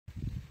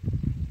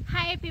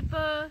Hi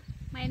people,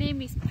 my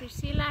name is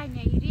Priscilla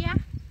Nyairia.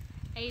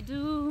 I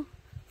do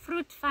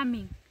fruit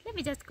farming. Let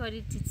me just call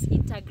it's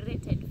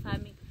integrated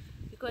farming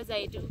because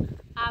I do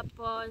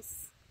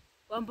apples,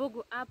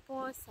 WAMBUGU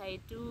apples, I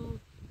do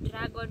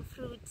dragon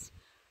fruit,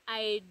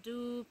 I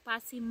do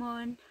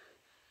persimmon,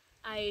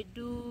 I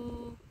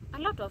do a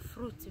lot of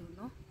fruits,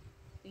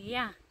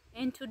 Yeah,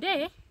 and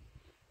today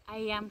I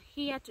am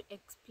here to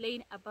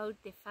explain about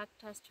the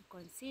factors to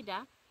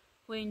consider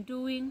when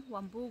doing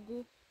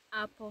WAMBUGU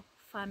apple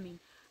farming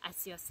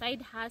as your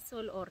side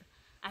hustle or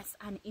as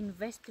an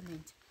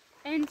investment.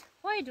 And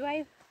what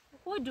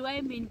do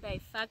I mean by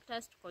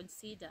factors to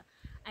consider?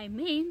 I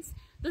mean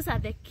those are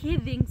the key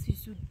things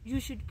you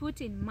should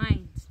put in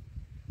mind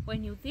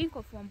when you think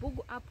of WAMBUGU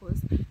apples.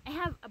 I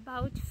have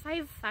about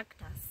 5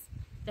 factors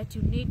that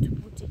you need to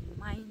put in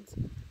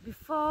mind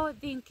before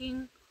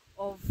thinking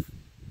of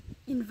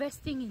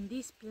investing in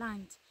this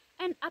plant.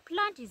 And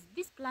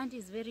this plant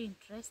is very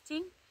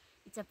interesting.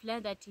 It's a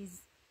plant that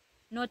is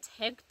not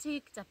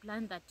hectic. It's a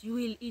plant that you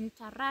will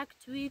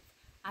interact with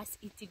as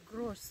it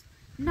grows.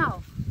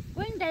 Now,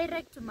 going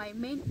direct to my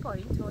main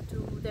point or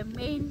to the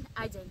main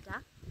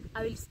agenda,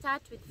 I will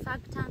start with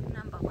factor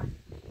number 1.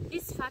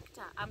 This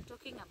factor, I'm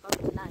talking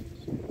about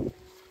land.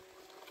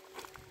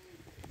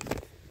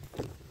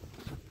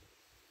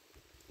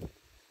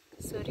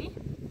 Sorry,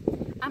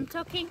 I'm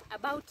talking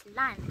about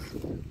land.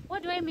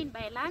 What do I mean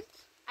by land?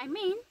 I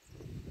mean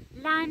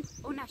land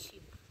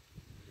ownership,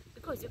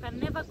 because you can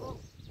never go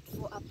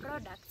for a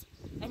product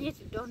and yet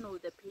you don't know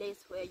the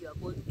place where you are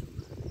going to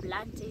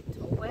plant it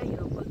or where you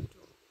are going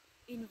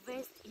to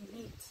invest in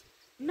it.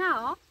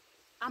 Now,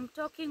 I'm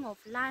talking of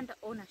land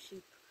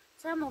ownership.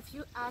 Some of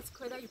you ask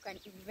whether you can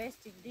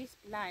invest in this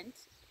plant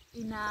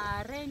in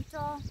a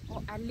rental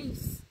or a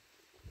lease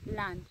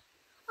land.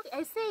 Okay,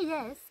 I say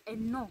yes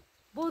and no.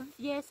 Both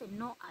yes and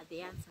no are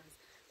the answers.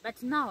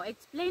 But now,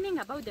 explaining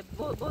about the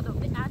both of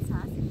the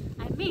answers,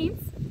 I mean,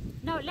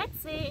 now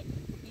let's say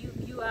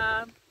you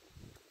are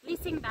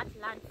leasing that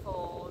land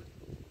for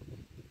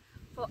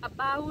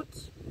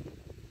about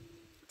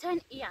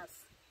 10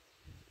 years.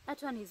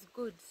 That one is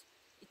good.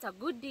 It's a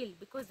good deal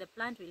because the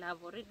plant will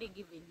have already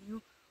given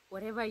you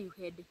whatever you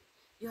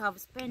have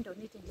spent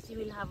on it, and it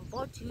will have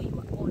bought you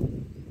your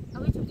own.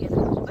 Are we together?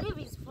 But if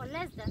it's for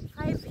less than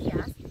 5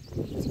 years,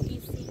 it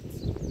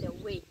isn't the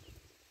way.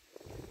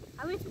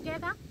 Are we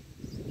together?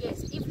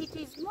 Yes. If it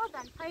is more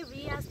than 5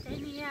 years,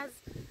 10 years,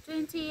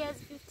 20 years,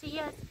 50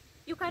 years,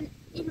 you can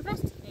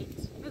invest in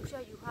it. Make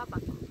sure you have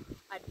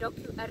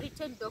a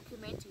written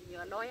document in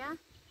your lawyer,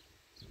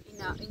 in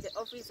the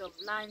office of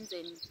lands,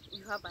 and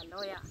you have a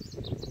lawyer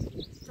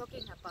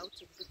talking about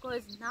it,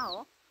 because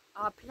now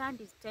our plant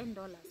is $10.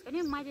 Can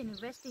you imagine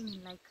investing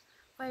in like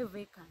 5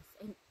 acres,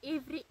 and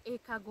every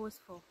acre goes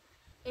for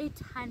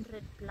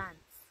 800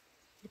 plants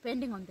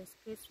depending on the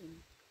spacing?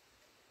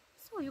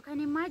 So you can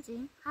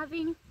imagine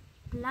having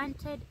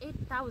planted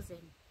 8,000,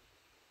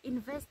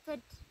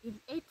 invested in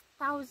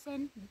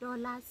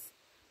 $8,000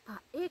 per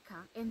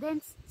acre, and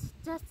then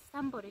just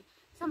somebody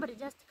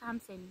just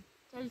comes and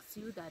tells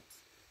you that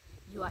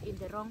you are in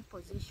the wrong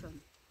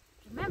position.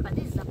 Remember,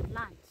 this is a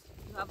plant.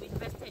 You have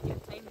invested your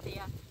time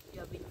there, you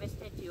have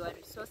invested your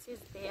resources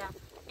there,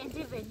 and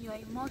even your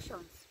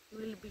emotions. You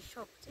will be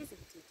shocked,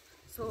 isn't it?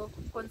 So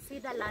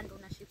consider land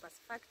ownership as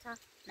factor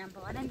number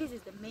 1, and this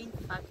is the main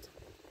factor,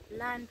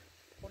 land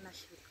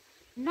ownership.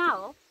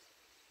 Now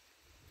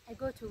I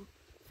go to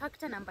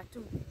factor number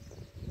 2.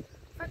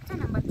 Factor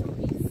number 2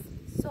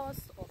 is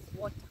source of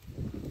water.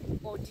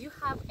 Or do you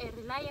have a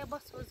reliable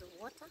source of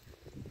water?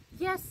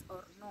 Yes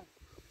or no?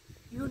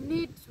 You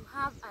need to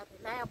have a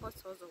reliable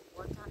source of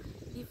water.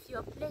 If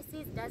your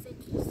places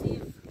doesn't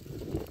receive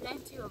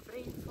plenty of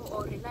rainfall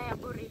or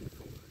reliable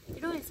rainfall,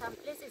 in some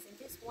places in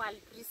this world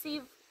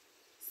receive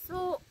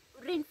so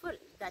rainfall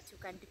that you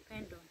can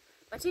depend on.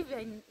 But if you're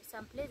in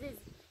some places,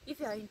 if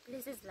you are in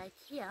places like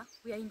here,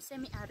 we are in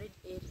semi-arid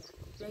area,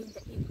 we are in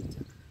the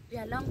equator, we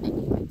are along the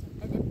equator,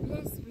 and the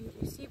place we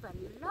receive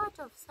a lot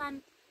of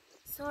sun,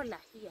 solar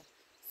here.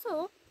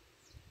 So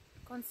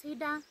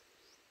consider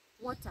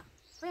water.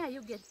 Where are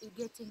you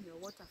getting your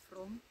water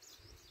from?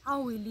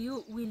 How will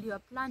your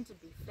plant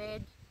be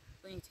fed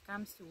when it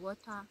comes to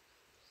water?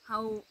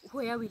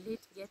 Where will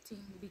it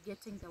be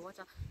getting the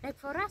water? Like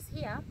for us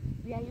here,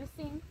 we are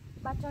using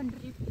button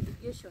drip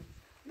irrigation.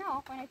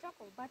 Now, when I talk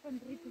of button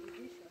drip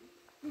irrigation,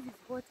 this is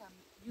what I'm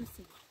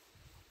using.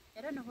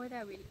 I don't know whether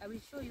I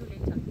will show you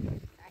later.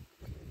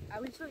 I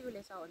will show you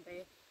later on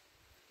the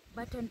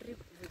button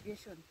drip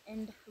irrigation.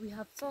 And we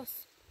have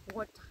source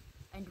water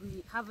and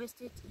we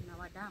harvest it in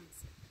our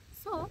dams.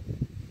 So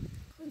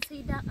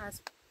consider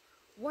as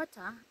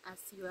water as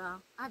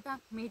your other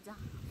major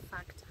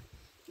factor.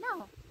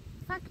 Now,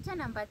 factor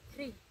number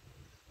 3,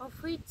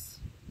 of which is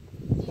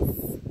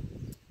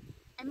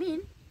the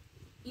main,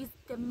 it's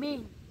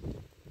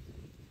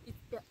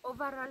the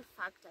overall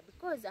factor,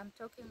 because I'm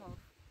talking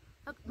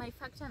of my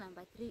factor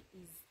number 3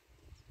 is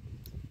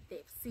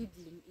the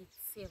seedling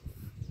itself.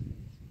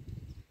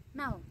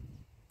 Now,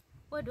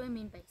 what do I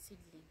mean by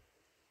seedling?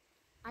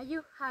 Are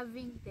you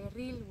having the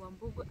real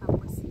Wambugu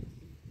apple seedling?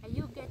 Are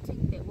you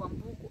getting the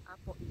Wambugu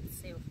apple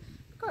itself?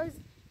 Because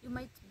you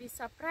might be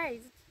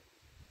surprised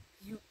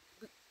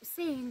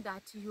seeing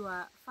that you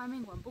are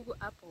farming Wambugu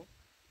apple.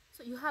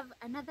 So you have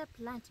another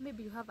plant,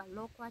 maybe you have a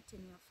loquat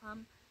in your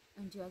farm,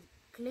 and you are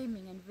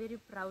claiming and very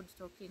proud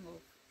talking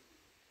of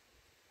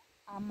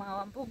I'm a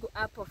Wambugu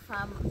apple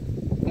farmer,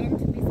 and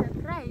to be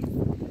surprised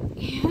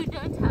you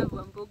don't have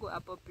Wambugu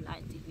apple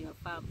plant in your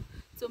farm.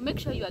 So make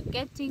sure you are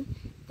getting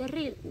the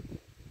real,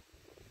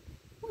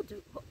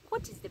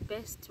 what is the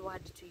best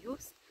word to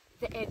use?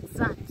 The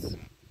exact,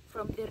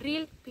 from the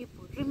real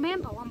people.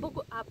 Remember,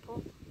 Wambugu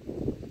apple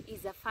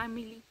is a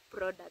family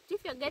product.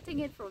 If you're getting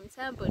it from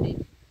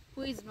somebody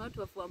who is not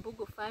of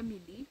Wambugu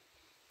family,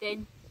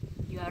 then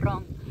you are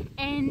wrong.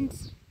 And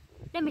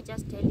let me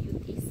just tell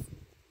you this.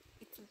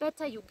 It's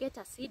better you get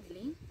a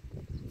seedling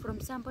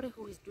from somebody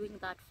who is doing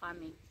that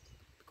farming.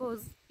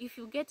 Because if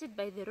you get it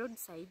by the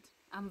roadside,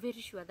 I'm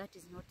very sure that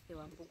is not the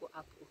Wambugu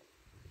apple.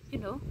 You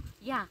know,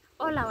 yeah,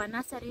 all our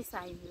nurseries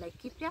are in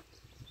Laikipia.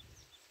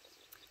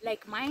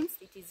 Like mine,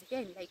 it is here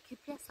in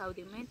Laikipia, South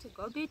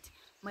Gobit.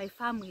 My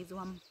farm is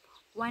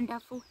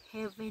Wonderful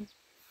Heaven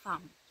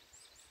Farm.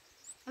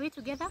 Are we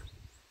together?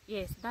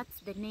 Yes, that's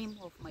the name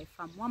of my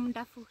farm,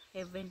 Wonderful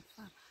Heaven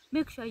Farm.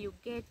 Make sure you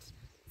get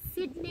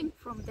seedling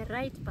from the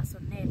right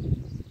personnel,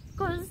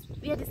 because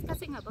we are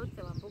discussing about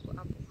the Wambugu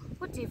apple.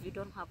 What if you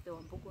don't have the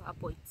Wambugu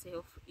apple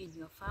itself in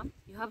your farm?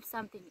 You have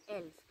something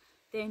else,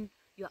 then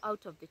you're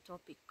out of the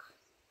topic.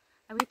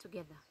 Are we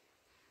together?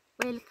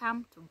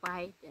 Welcome to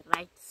buy the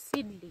right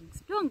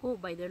seedlings. Don't go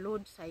by the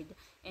roadside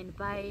and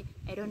buy,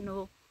 I don't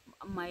know,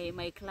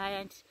 my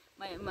client,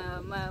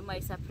 my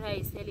supplier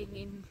is selling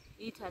in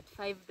it at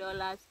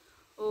 $5.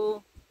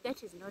 Oh,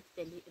 that is not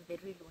the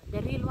real one.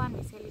 The real one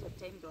we sell it at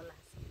 $10.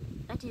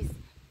 That is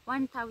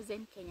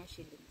 1,000 Kenya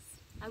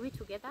shillings. Are we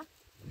together?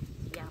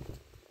 Yeah.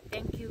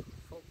 Thank you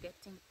for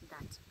getting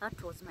that.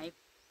 That was my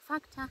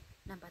factor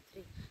number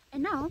 3.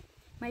 And now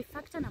my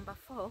factor number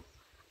 4,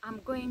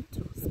 I'm going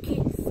to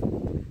skills.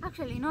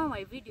 Actually, in all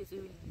my videos we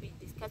will be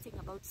discussing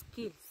about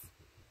skills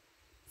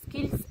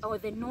or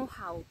the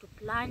know-how to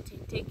plant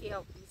and take care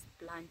of this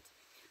plant,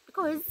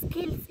 because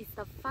skills is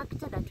the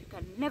factor that we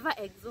can never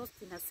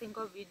exhaust in a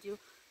single video,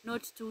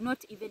 not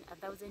even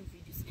 1,000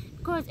 videos,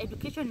 because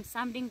education is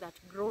something that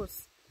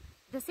grows.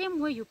 The same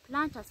way you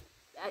plant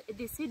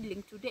the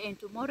seedling today and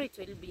tomorrow it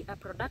will be a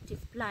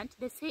productive plant,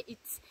 they say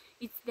it's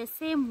the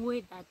same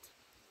way that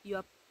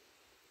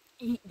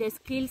the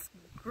skills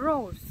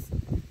grows.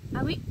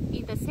 Are we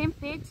in the same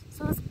page?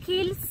 So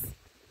skills,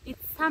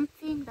 it's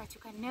something that you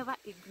can never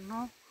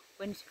ignore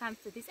when it comes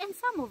to this. And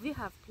some of you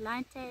have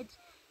planted,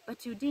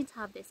 but you didn't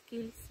have the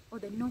skills or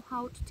the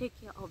know-how to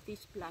take care of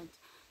this plant.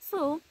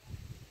 So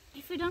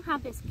if you don't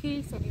have the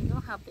skills and you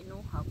don't have the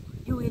know-how,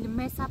 you will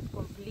mess up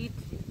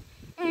completely.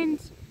 And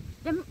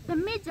the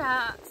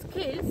major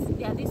skills,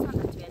 they are this one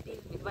that we are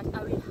dealing with, but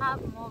I will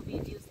have more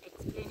videos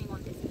explaining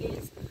on the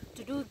skills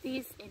to do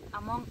this and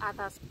among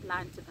others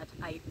plants that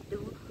I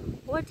do,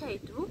 what I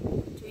do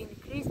to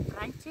increase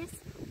branches,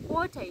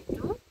 what I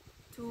do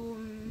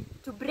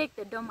to break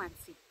the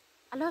dormancy.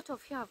 A lot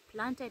of you have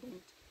planted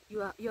and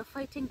you're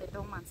fighting the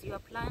dormancy. Your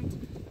plant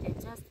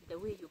is just the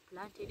way you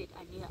planted it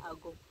a year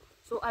ago.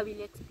 So I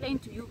will explain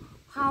to you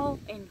how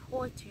and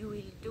what you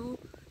will do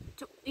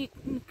to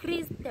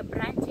increase the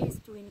branches,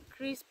 to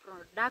increase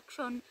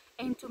production,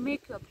 and to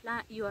make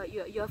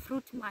your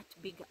fruit much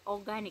bigger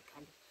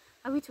organically.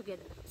 Are we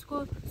together?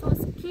 So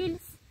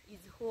skills is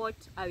what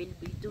I will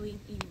be doing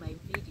in my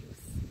videos.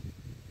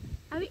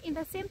 Are we in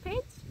the same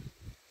page?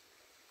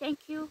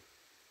 Thank you.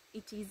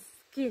 It is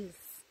skills.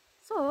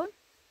 So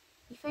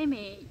if I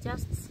may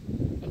just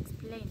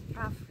explain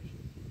roughly,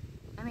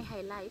 let me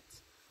highlight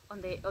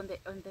on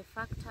the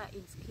factor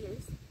in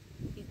skills.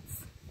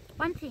 It's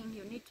one thing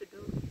you need to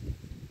do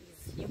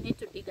is you need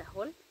to dig a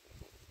hole,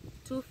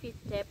 2 feet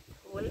depth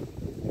hole,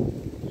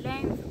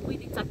 length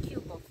with it's a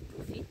cube of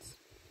 2 feet.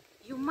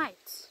 You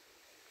might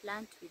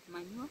plant with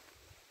manure,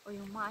 or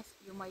you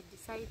might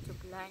decide to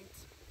plant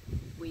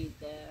with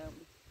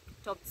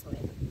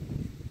topsoil.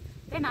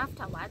 Then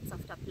afterwards,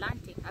 after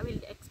planting, I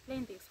will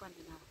explain this one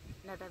in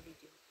another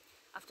video.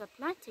 After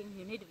planting,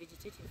 you need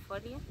vegetative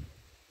foliar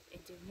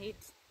and you need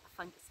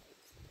a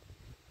fungicide.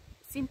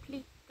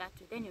 Simply that.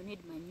 Then you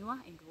need manure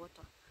and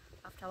water.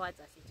 Afterwards,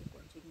 as it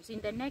continues.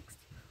 In the next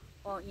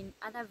or in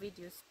other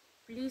videos,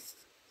 please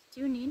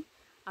tune in.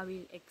 I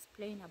will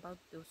explain about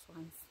those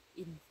ones,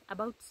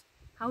 about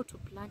how to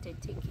plant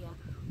and take care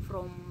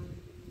from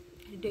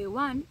day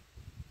 1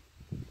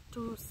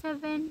 to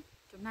 7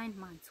 to 9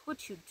 months. What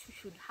should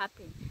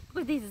happen,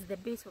 because this is the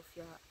base of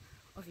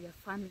your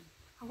farming.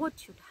 What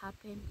should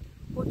happen,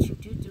 what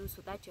should you do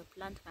so that your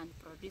plant can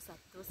produce at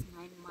those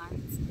 9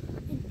 months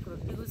and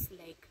produce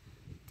like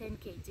 10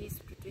 kgs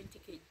to 20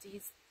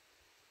 kgs.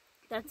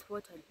 That's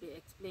what I'll be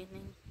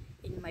explaining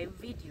in my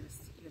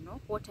videos, you know,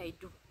 what I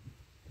do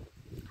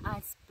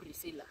as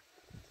Priscilla.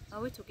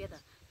 Are we together?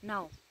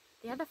 Now,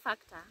 the other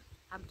factor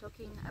I'm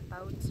talking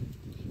about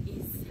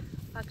is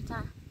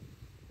factor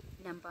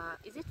number,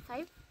 is it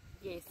 5?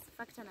 Yes,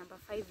 factor number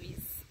 5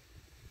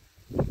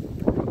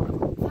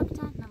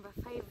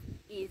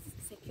 is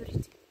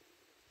security.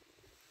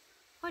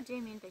 What do I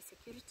mean by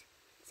security?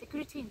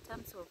 Security in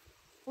terms of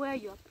where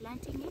you are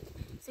planting it.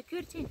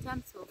 Security in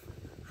terms of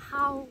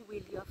how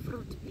will your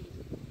fruit be.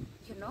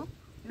 You know,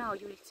 now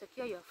you will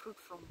secure your fruit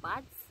from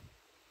birds,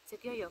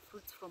 secure your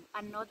fruits from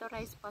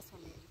unauthorized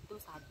personnel.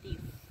 Those are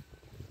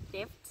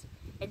theft,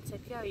 and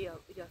secure your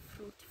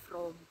fruit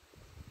from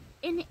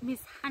any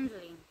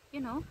mishandling.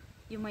 You know,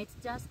 you might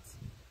just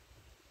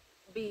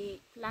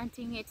be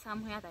planting it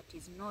somewhere that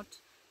is not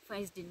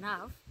fenced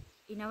enough,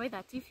 in a way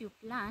that if you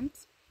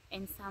plant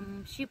and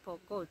some sheep or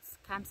goats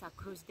comes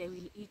across, they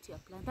will eat your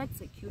plant. That's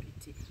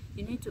security.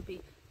 You need to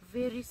be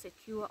very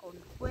secure on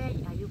where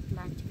are you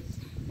planting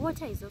it.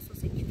 Water is also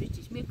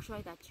security. Make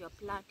sure that your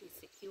plant is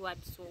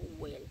secured so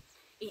well.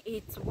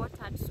 It's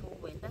watered so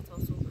well. That's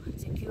also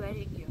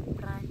securing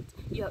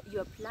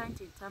your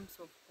plant in terms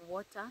of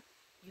water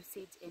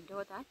usage and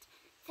all that.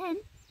 Then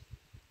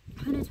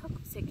when I talk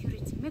of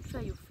security, make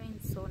sure you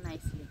fence so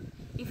nicely.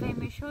 If I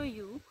may show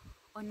you,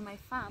 on my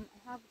farm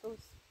I have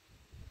those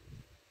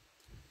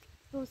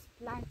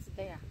plants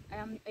there.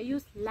 I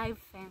use live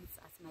fence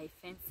as my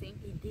fencing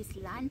in this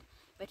land,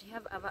 but we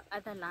have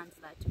other lands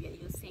that we are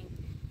using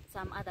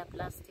some other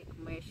plastic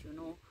mesh, you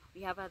know.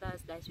 We have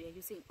others that we are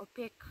using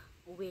opaque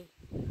way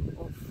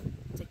of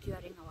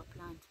securing our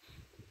plant.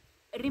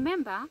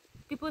 Remember,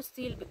 people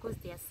steal because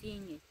they are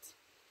seeing it.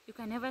 You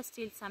can never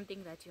steal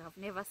something that you have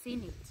never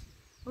seen it.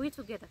 Are we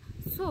together?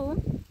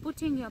 So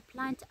putting your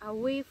plant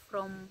away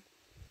from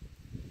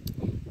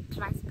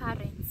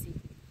transparency,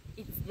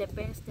 it's the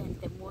best and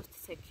the most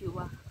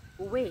secure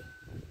way.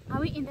 Are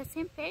we in the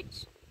same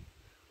page?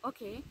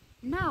 Okay,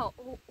 now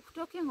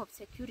talking of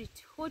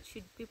security, what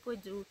should people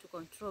do to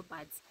control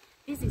birds?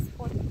 This is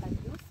what I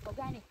use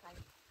organically.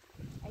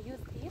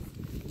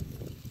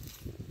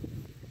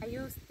 I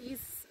use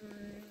these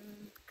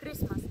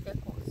Christmas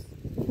decors.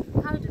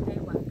 How do they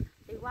work?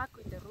 They work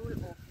with the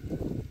rule of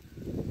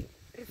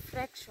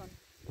refraction.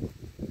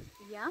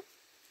 Yeah,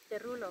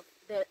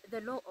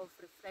 the law of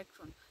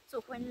refraction.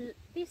 So when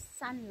this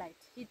sunlight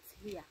hits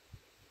here,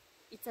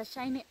 it's a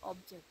shiny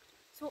object,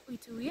 so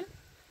it will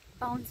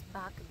bounce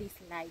back this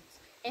light.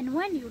 And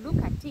when you look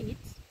at it,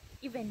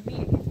 even me,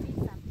 I can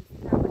feel some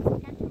disturbance.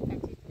 I can't look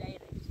at it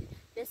directly.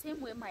 The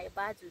same way my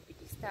birds will be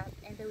disturbed,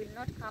 and they will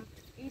not come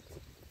to eat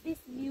this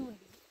newly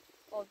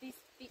or these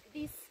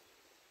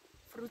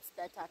fruits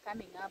that are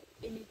coming up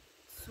any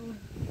soon.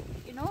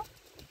 You know,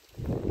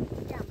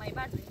 yeah, my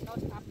birds will not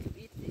come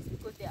to eat this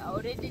because they are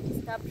already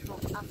disturbed from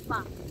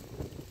afar.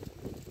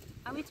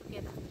 Are we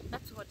together?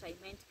 That's what I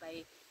meant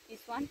by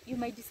this one. You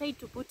might decide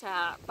to put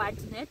a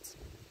bird net.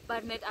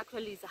 Bird net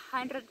actually is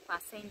 100%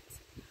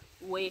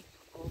 way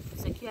of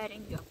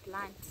securing your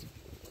plant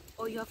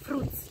or your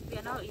fruits. We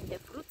are now in the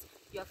fruits.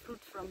 Your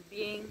fruit from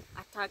being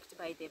attacked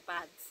by the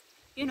birds.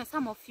 You know,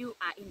 some of you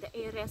are in the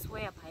areas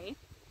whereby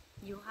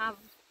you have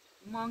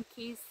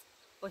monkeys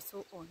or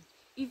so on.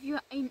 If you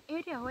are in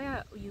area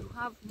where you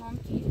have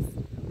monkeys,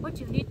 what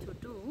you need to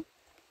do,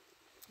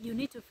 you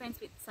need to fence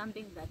with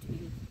something that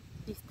will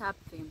disturb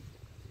them,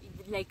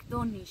 like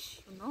thornish.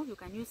 You know, you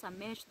can use a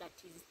mesh that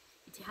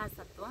it has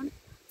a thorn,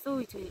 so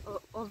it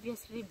will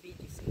obviously be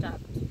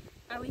disturbed.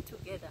 Are we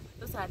together?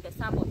 Those are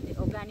some of the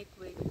organic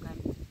way you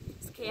can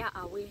scare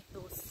away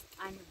those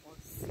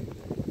animals.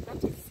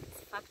 That is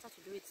a factor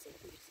to do with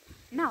security.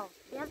 Now,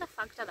 the other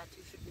factor that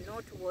you should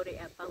not worry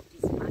about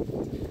is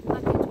market.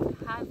 Market will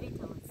have it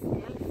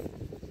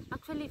ourselves.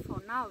 Actually,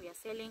 for now, we are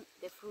selling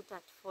the fruit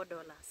at $4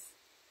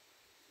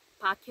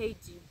 per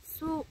kg.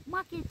 So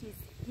market is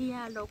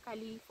here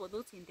locally for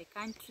those in the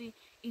country,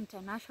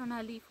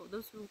 internationally for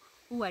those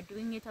who are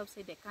doing it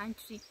outside the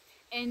country.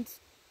 And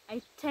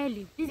I tell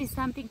you, this is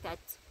something that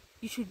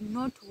you should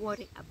not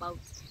worry about.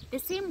 The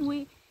same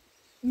way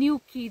new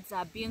kids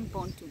are being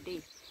born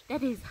today,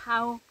 that is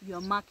how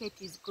your market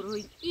is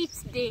growing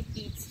each day,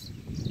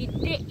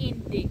 day in,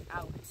 day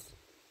out.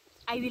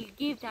 I will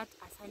give that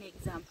as an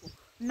example.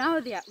 Now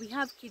we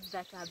have kids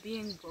that are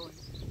being born.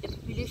 The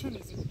population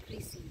is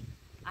increasing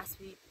as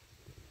we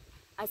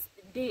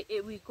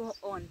go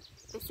on.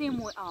 The same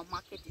way our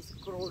market is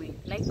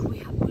growing. Like we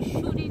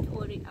shouldn't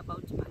worry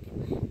about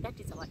market. That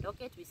is our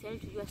target. We sell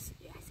to you as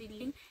a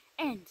seedling,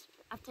 and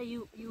after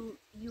you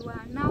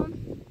are now,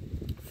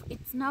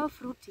 it's now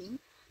fruiting.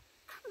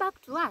 Come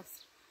back to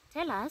us.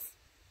 Tell us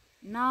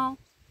now.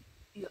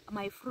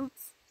 My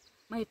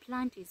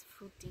plant is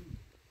fruiting.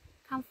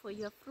 Come for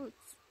your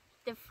fruits.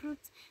 The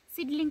fruits,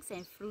 seedlings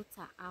and fruits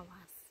are ours.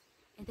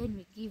 And then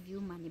we give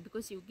you money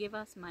because you gave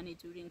us money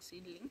during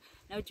seedling.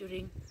 Now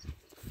during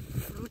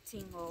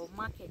fruiting or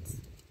market,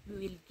 we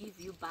will give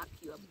you back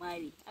your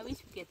money. Are we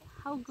together?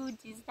 How good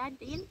is that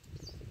deal?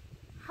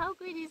 How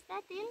good is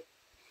that deal?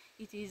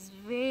 It is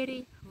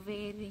very,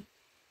 very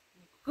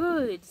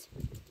good.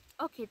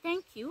 Okay,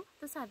 thank you.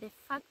 Those are the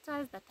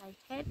factors that I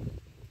had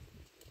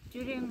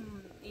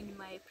in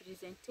my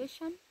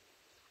presentation.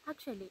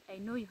 Actually, I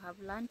know you have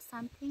learned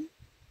something.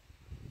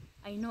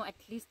 I know at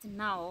least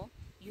now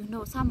You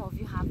know, some of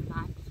you have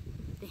land,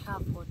 they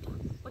have water.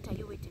 What are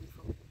you waiting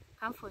for?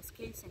 Come for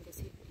skills and the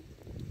seedling.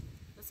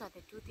 Those are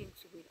the two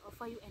things we will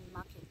offer you, and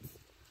markets.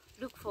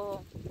 Look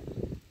for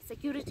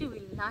security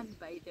will land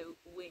by the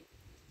way.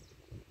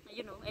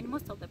 You know, and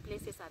most of the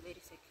places are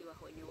very secure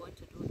when you want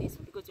to do this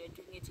because you're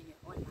doing it in your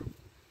own land.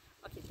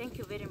 Okay, thank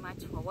you very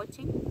much for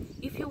watching.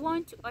 If you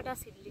want to order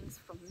seedlings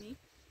from me,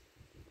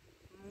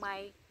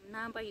 my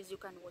number is, you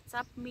can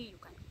WhatsApp me, you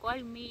can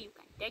call me, you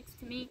can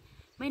text me.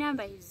 My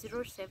number is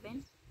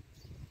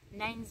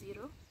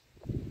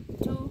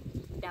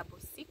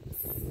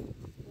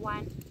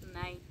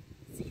 0790266190.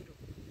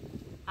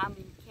 I'm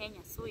in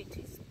Kenya, so it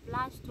is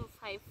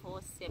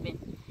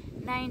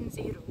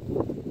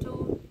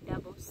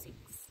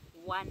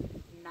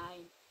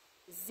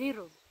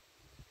 +2547990266190.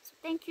 So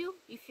thank you.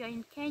 If you're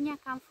in Kenya,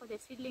 come for the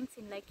seedlings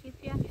in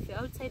Laikipia. If you're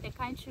outside the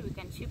country, we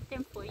can ship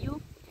them for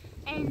you.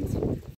 And